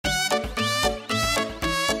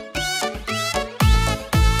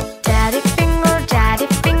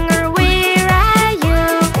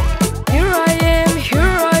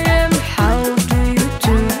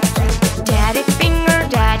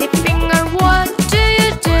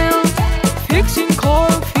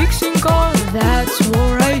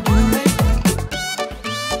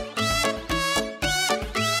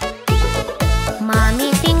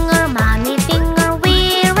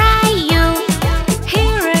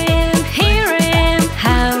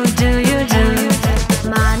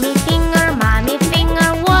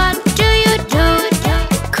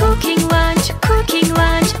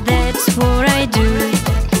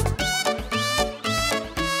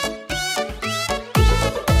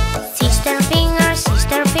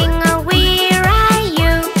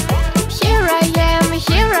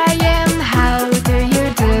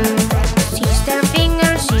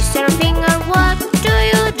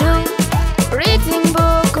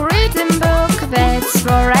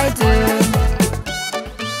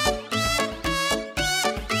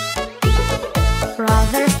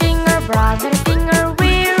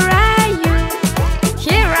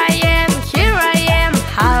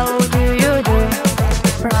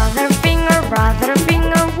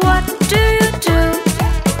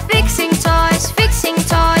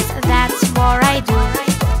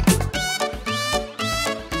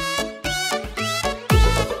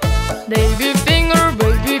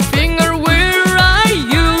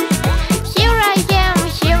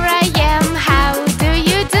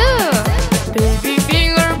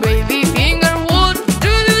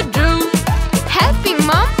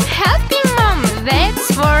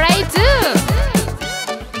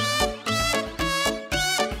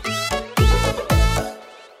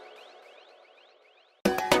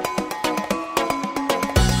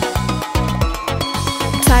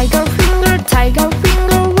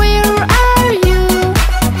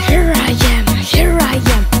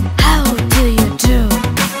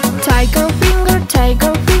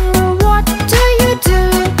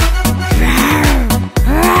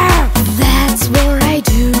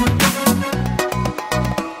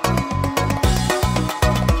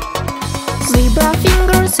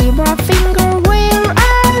zebra finger, where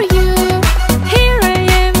are you? Here I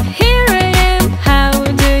am, how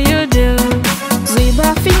do you do?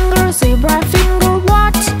 Zebra finger,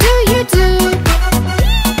 what do you do?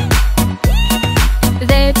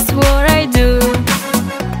 That's what I do.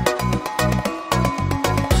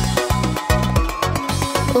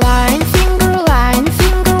 Lion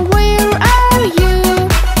finger, where are you?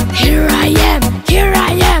 Here I am,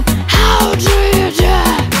 how do you do?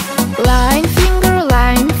 Lion finger,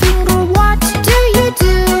 what do you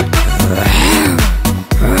do?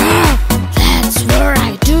 That's what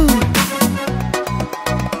I do.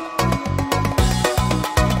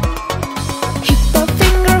 Hippo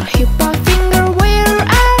finger, where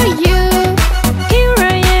are you? Here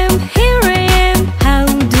I am, how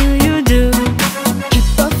do you do?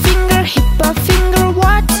 Hippo finger,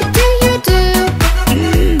 what do you do?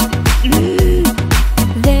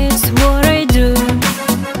 That's what I do.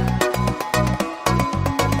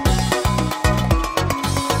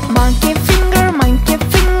 Monkey finger,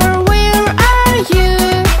 where are you?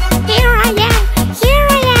 Here I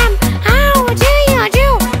am, how do you do?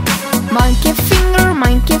 Monkey finger,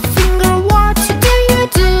 what do you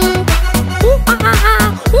do?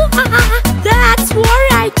 That's what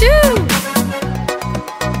I do.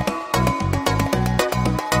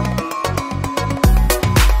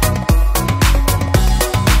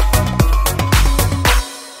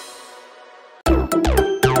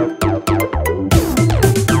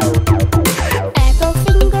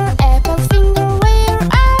 Apple finger, where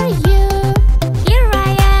are you? Here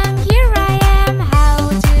I am, how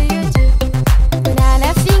do you do?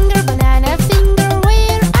 Banana finger,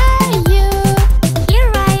 where are you?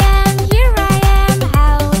 Here I am,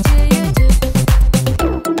 how do you do?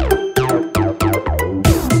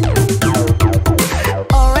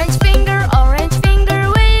 Orange finger,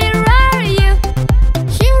 where are you?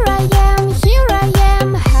 Here I am,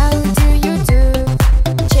 how do you do?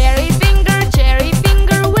 Cherry finger,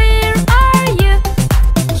 where are you?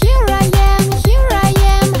 Here I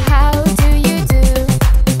am, how do you do?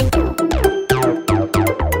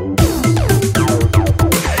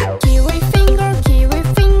 Kiwi finger,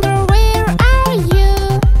 where are you?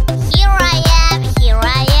 Here I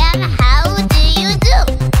am, how do you do?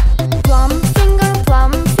 Plum finger,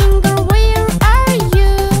 where are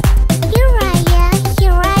you? Here I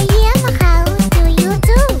am, how do you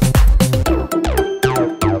do?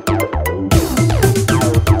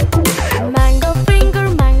 Mango finger,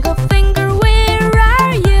 where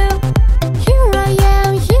are you? Here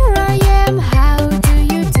I am, how do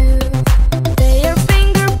you do? Pear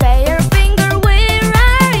finger, where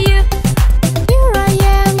are you? Here I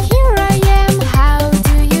am, how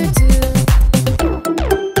do you do?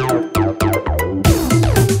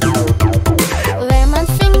 Lemon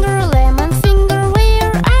finger,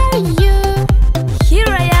 where are you?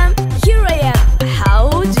 Here I am, how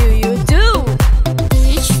do you do?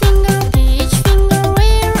 Peach finger,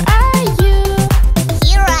 where are you?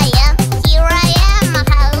 Here I am,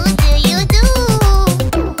 how do you do?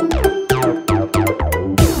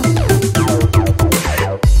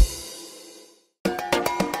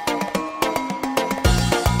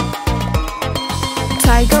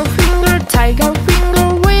 Tiger finger,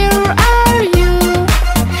 where are you?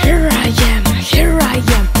 Here I am,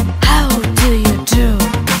 how do you do?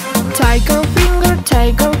 Tiger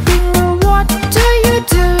finger, what do you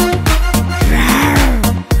do?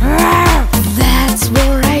 That's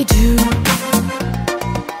what I do.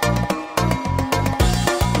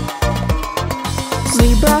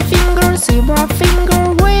 Zebra finger,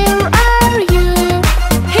 where are you?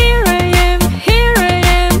 Here I am,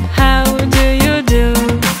 how do you do?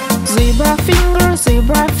 Zebra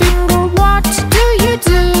finger, what do you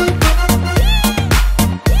do?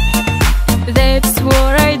 That's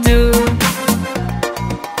what I do.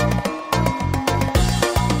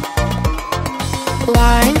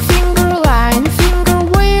 Lion finger,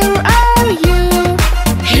 where are you?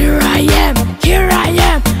 Here I am,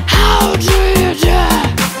 how do you do?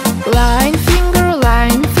 Lion finger,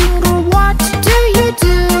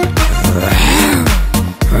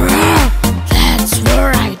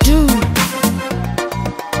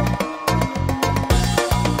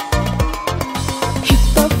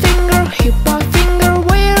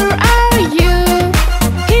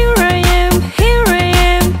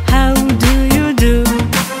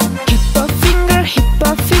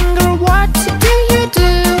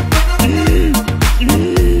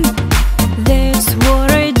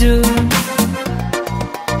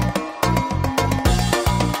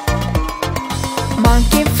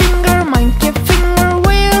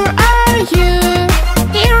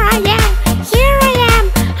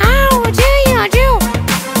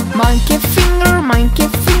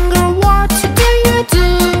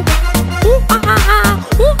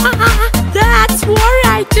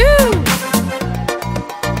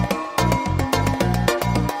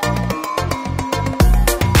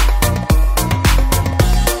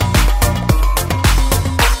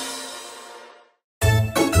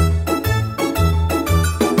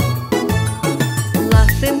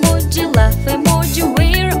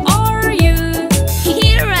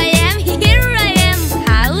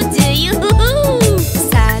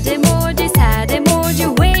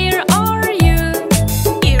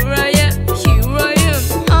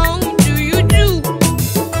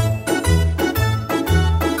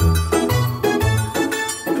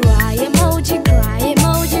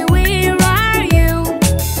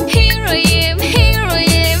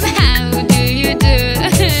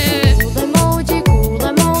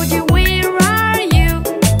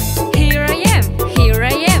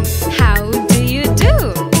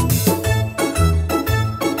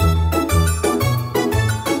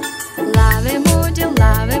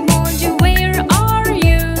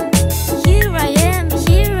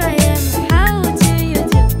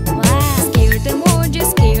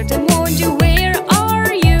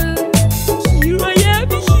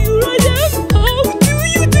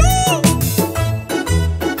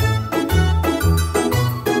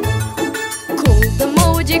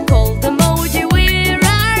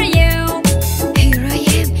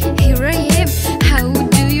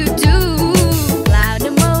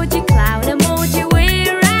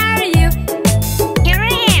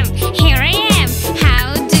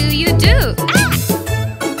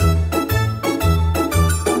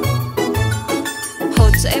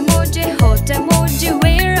 hot emoji,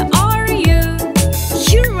 where are you?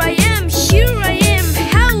 Here I am,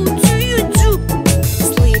 how do you do?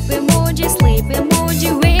 Sleep emoji,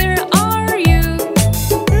 where are you?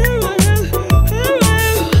 Here I am,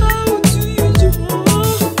 how do you do?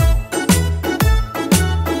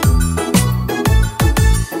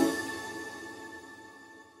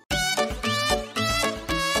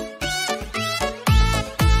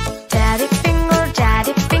 Daddy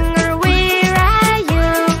finger, where are you?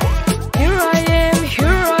 Here I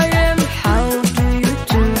am, how do you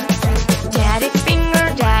do? Daddy finger,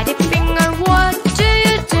 what do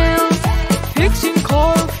you do? Fixing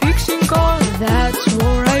car, that's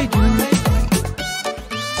what I do.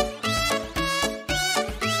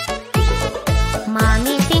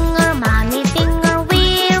 Mommy finger,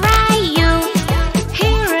 where are you?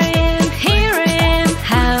 Here I am,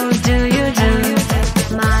 how do you do?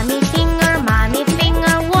 Mommy finger,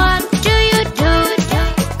 what do you do?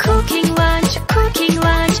 Cooking lunch,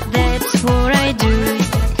 that's what I do.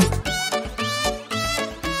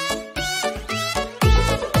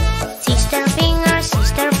 Sister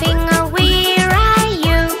finger, where are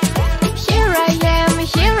you? Here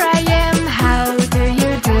I am, how do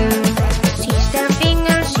you do? Sister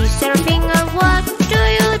finger, what do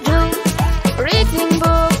you do? Reading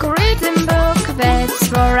book, that's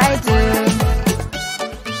what I do.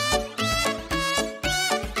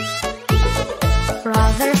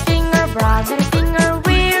 Brother